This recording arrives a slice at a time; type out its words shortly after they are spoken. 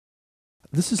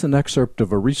This is an excerpt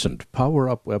of a recent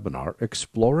PowerUP webinar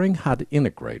exploring how to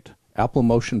integrate Apple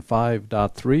Motion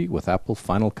 5.3 with Apple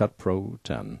Final Cut Pro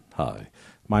 10. Hi,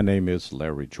 my name is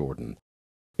Larry Jordan.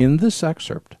 In this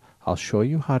excerpt, I'll show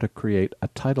you how to create a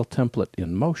title template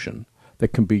in Motion that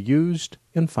can be used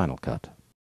in Final Cut.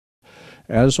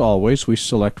 As always, we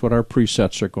select what our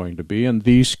presets are going to be, and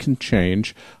these can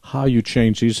change. How you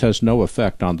change these has no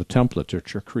effect on the template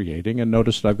that you're creating. And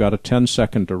notice that I've got a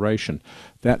 10-second duration.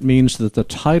 That means that the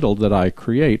title that I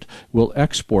create will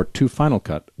export to Final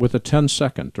Cut with a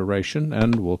 10-second duration,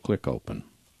 and we'll click Open.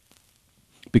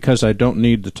 Because I don't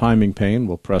need the timing pane,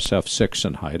 we'll press F6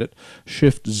 and hide it.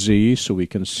 Shift-Z so we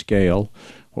can scale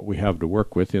what we have to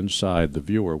work with inside the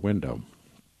viewer window.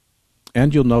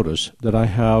 And you'll notice that I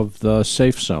have the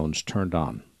safe zones turned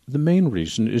on. The main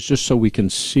reason is just so we can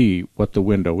see what the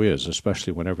window is,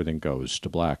 especially when everything goes to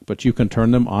black. But you can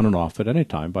turn them on and off at any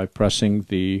time by pressing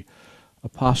the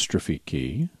apostrophe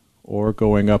key or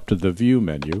going up to the View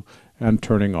menu and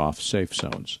turning off safe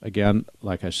zones. Again,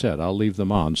 like I said, I'll leave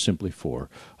them on simply for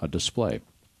a display.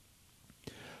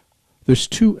 There's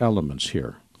two elements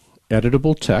here.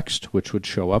 Editable text, which would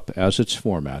show up as it's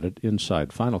formatted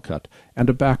inside Final Cut, and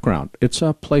a background. It's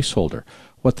a placeholder.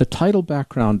 What the title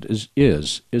background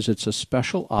is it's a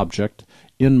special object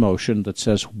in Motion that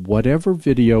says whatever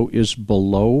video is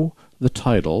below the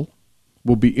title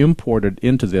will be imported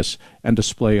into this and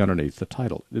display underneath the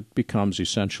title. It becomes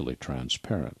essentially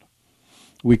transparent.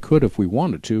 We could, if we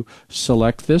wanted to,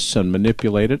 select this and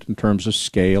manipulate it in terms of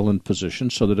scale and position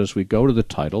so that as we go to the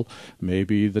title,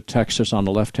 maybe the text is on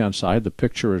the left-hand side, the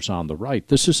picture is on the right.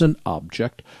 This is an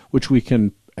object which we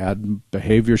can add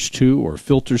behaviors to or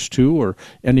filters to or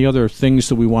any other things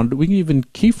that we want. We can even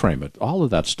keyframe it. All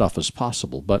of that stuff is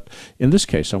possible. But in this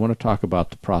case, I want to talk about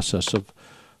the process of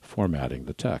formatting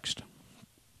the text.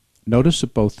 Notice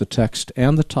that both the text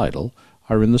and the title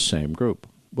are in the same group.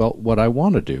 Well, what I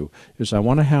want to do is I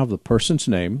want to have the person's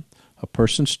name, a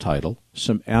person's title,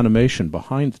 some animation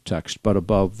behind the text but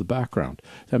above the background.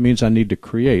 That means I need to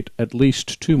create at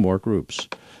least two more groups.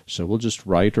 So we'll just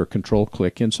right or control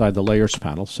click inside the Layers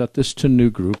panel, set this to New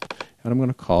Group, and I'm going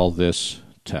to call this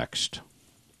Text.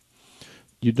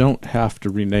 You don't have to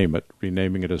rename it.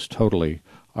 Renaming it is totally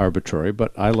arbitrary,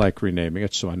 but I like renaming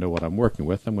it so I know what I'm working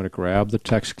with. I'm going to grab the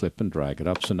text clip and drag it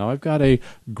up. So now I've got a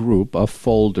group, a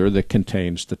folder that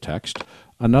contains the text,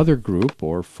 another group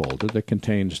or folder that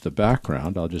contains the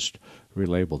background. I'll just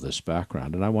relabel this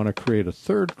background, and I want to create a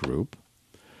third group.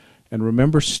 And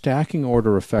remember, stacking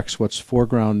order affects what's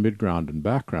foreground, midground, and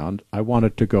background. I want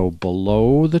it to go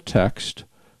below the text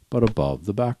but above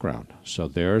the background. So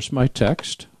there's my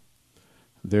text,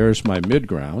 there's my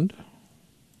midground,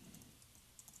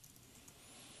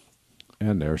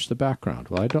 and there's the background.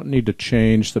 Well, I don't need to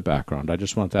change the background. I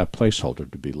just want that placeholder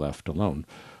to be left alone.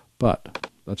 But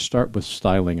let's start with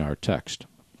styling our text.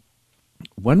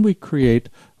 When we create,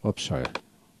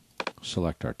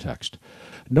 select our text.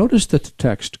 Notice that the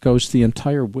text goes the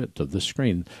entire width of the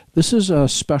screen. This is a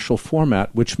special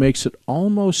format which makes it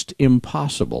almost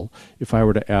impossible. If I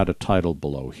were to add a title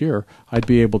below here, I'd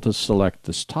be able to select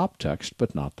this top text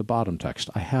but not the bottom text.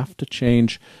 I have to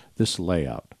change this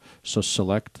layout. So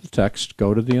select the text,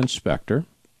 go to the inspector,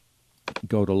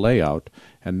 go to Layout,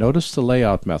 and notice the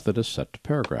layout method is set to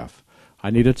paragraph.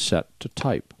 I need it set to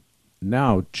type.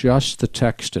 Now just the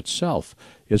text itself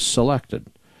is selected.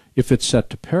 If it's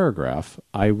set to paragraph,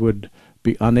 I would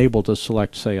be unable to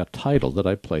select, say, a title that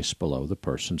I place below the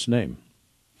person's name.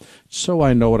 So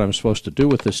I know what I'm supposed to do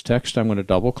with this text. I'm going to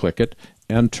double-click it,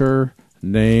 enter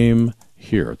name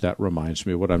here. That reminds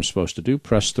me of what I'm supposed to do.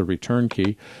 Press the return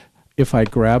key. If I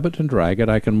grab it and drag it,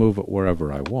 I can move it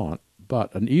wherever I want.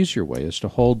 But an easier way is to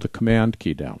hold the Command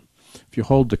key down. If you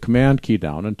hold the Command key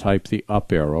down and type the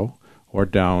up arrow, or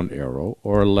down arrow,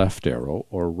 or left arrow,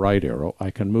 or right arrow,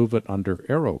 I can move it under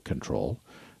arrow control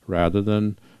rather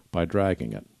than by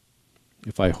dragging it.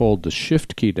 If I hold the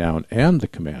Shift key down and the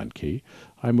Command key,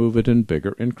 I move it in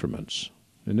bigger increments.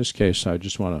 In this case, I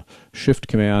just want to Shift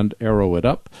Command arrow it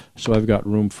up, so I've got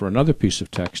room for another piece of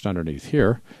text underneath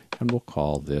here, and we'll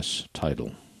call this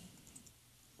title.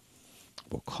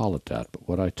 We'll call it that, but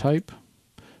what I type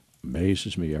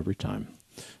amazes me every time.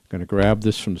 I'm going to grab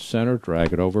this from the center,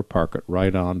 drag it over, park it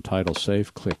right on Title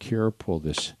Safe, click here, pull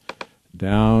this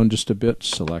down just a bit,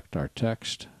 select our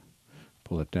text,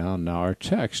 pull it down. Now our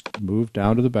text moved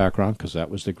down to the background because that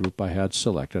was the group I had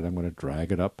selected. I'm going to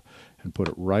drag it up and put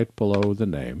it right below the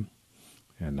name,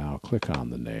 and now click on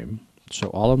the name. So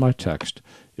all of my text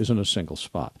is in a single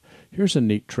spot. Here's a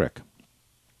neat trick.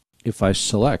 If I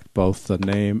select both the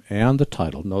name and the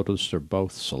title, notice they're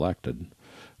both selected,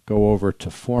 go over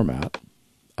to Format,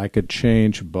 I could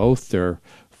change both their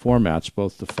formats,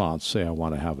 both the fonts. Say I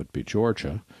want to have it be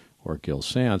Georgia or Gil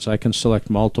Sans. I can select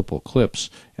multiple clips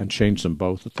and change them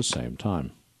both at the same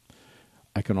time.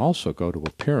 I can also go to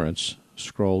Appearance,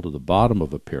 scroll to the bottom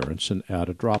of Appearance, and add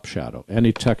a drop shadow.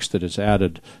 Any text that is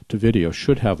added to video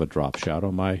should have a drop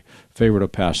shadow. My favorite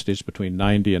opacity is between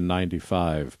 90 and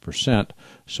 95%,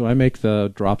 so I make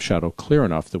the drop shadow clear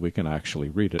enough that we can actually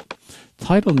read it.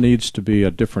 Title needs to be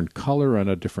a different color and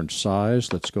a different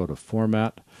size. Let's go to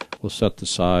Format. We'll set the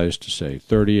size to, say,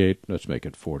 38. Let's make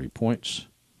it 40 points.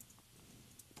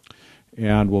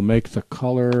 And we'll make the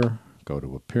color, go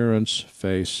to Appearance,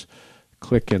 Face,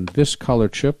 click in this color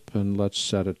chip, and let's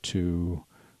set it to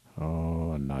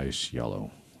a nice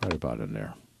yellow, right about in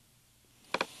there.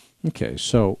 Okay,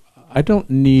 so I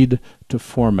don't need to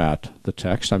format the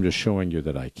text. I'm just showing you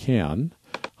that I can.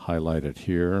 Highlight it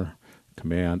here,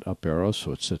 Command up arrow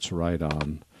so it sits right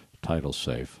on Title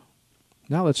Safe.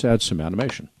 Now let's add some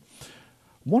animation.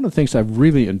 One of the things I've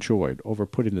really enjoyed over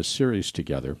putting this series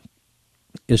together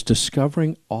is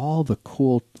discovering all the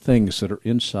cool things that are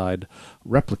inside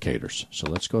Replicators. So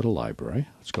let's go to Library,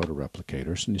 let's go to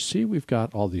Replicators, and you see we've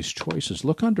got all these choices.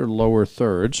 Look under lower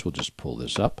thirds, we'll just pull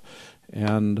this up,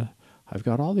 and I've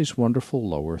got all these wonderful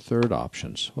lower third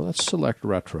options. Well, let's select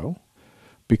Retro.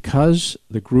 Because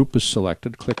the group is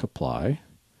selected, click Apply.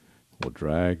 We'll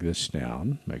drag this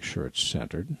down, make sure it's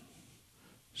centered.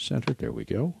 Centered, there we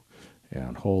go.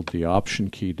 And hold the Option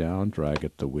key down, drag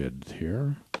it the width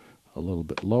here. A little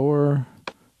bit lower,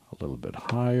 a little bit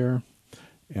higher,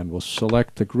 and we'll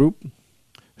select the group,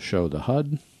 show the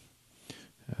HUD,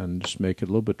 and just make it a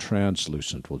little bit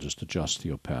translucent. We'll just adjust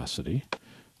the opacity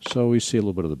so we see a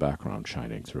little bit of the background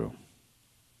shining through.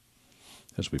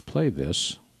 As we play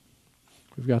this,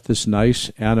 we've got this nice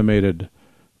animated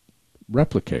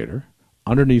replicator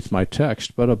underneath my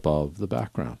text but above the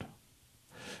background.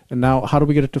 And now how do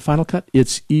we get it to Final Cut?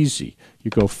 It's easy. You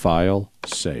go File,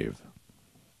 Save.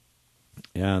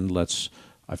 And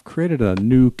I've created a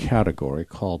new category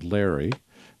called Larry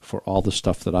for all the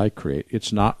stuff that I create.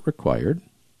 It's not required,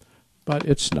 but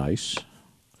it's nice.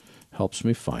 Helps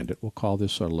me find it. We'll call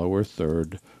this our lower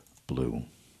third blue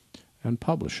and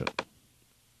publish it.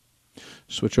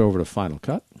 Switch over to Final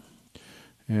Cut.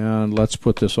 And let's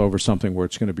put this over something where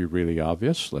it's going to be really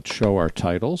obvious. Let's show our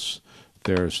titles.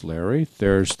 There's Larry.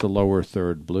 There's the lower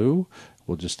third blue.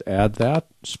 We'll just add that,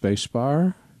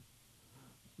 spacebar.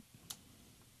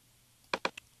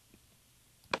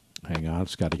 Hang on,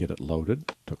 it's got to get it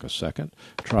loaded. Took a second.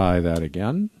 Try that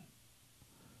again.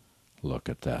 Look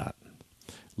at that.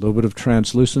 A little bit of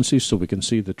translucency so we can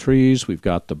see the trees. We've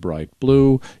got the bright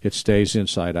blue. It stays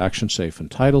inside Action Safe and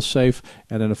Title Safe.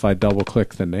 And then if I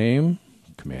double-click the name,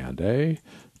 Command A,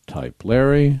 type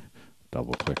Larry,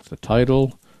 double-click the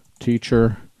title,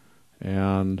 Teacher,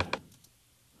 and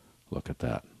look at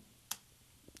that.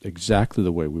 Exactly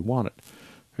the way we want it.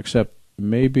 Except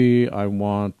maybe I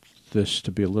want this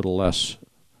to be a little less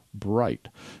bright.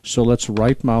 So let's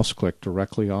right mouse click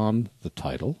directly on the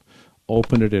title,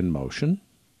 open it in Motion.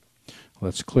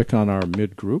 Let's click on our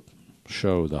mid group,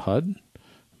 show the HUD,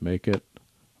 make it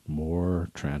more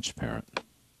transparent.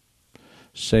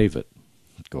 Save it.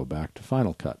 Go back to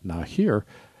Final Cut. Now here,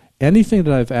 anything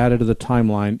that I've added to the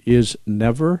timeline is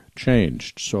never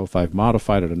changed. So if I've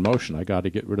modified it in Motion, I got to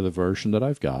get rid of the version that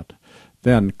I've got.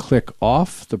 Then click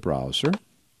off the browser.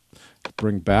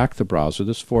 Bring back the browser.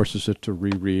 This forces it to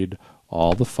reread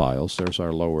all the files. There's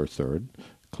our lower third.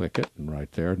 Click it, and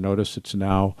right there, notice it's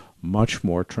now much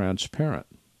more transparent.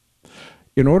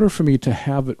 In order for me to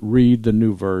have it read the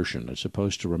new version, as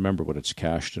opposed to remember what it's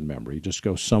cached in memory, just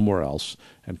go somewhere else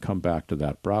and come back to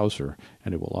that browser,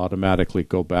 and it will automatically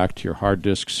go back to your hard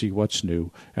disk, see what's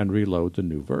new, and reload the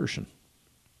new version.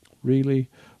 Really,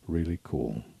 really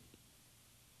cool.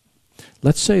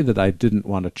 Let's say that I didn't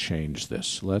want to change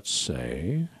this. Let's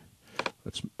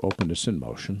open this in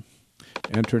Motion.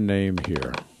 Enter name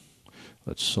here.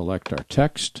 Let's select our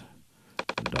text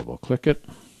and double-click it.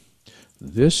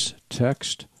 This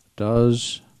text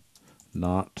does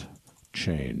not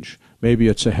change. Maybe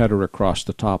it's a header across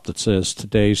the top that says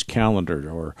today's calendar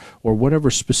or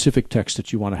whatever specific text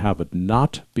that you want to have it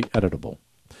not be editable.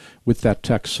 With that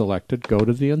text selected, go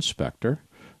to the inspector,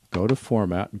 go to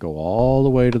Format, and go all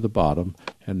the way to the bottom,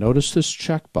 and notice this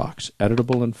checkbox,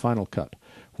 Editable in Final Cut.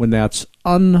 When that's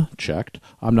unchecked,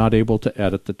 I'm not able to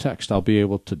edit the text. I'll be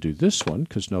able to do this one,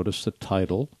 because notice the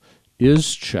title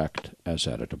is checked as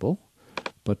editable,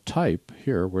 but type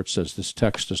here, where it says this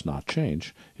text does not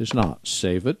change, is not.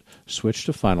 Save it, switch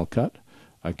to Final Cut.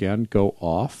 Again, go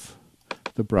off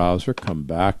the browser, come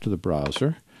back to the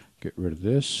browser, get rid of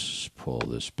this, pull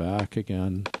this back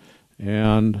again,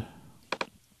 And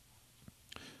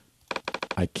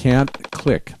I can't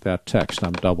click that text.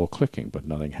 I'm double clicking, but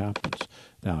nothing happens.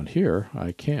 Down here,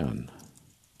 I can,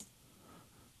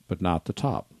 but not the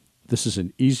top. This is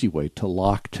an easy way to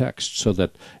lock text so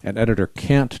that an editor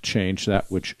can't change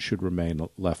that which should remain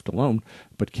left alone,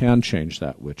 but can change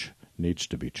that which needs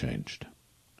to be changed.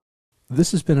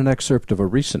 This has been an excerpt of a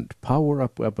recent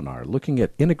PowerUp webinar looking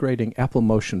at integrating Apple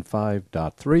Motion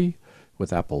 5.3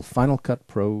 with Apple Final Cut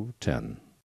Pro 10.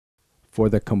 For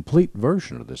the complete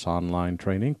version of this online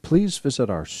training, please visit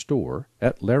our store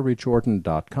at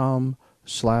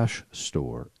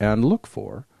larryjordan.com/store and look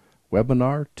for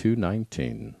Webinar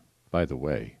 219. By the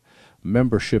way,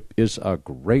 membership is a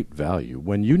great value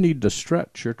when you need to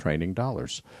stretch your training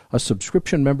dollars. A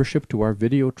subscription membership to our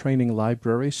video training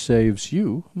library saves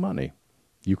you money.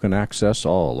 You can access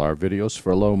all our videos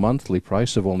for a low monthly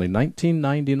price of only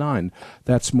 $19.99.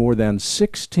 That's more than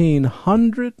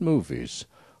 1,600 movies,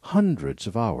 hundreds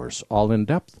of hours, all in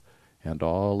depth and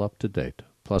all up to date.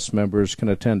 Plus, members can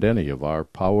attend any of our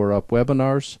PowerUp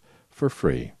webinars for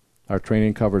free. Our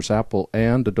training covers Apple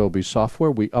and Adobe software.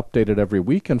 We update it every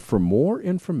week, and for more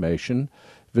information,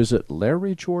 visit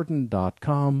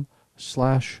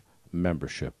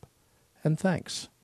larryjordan.com/membership. And thanks.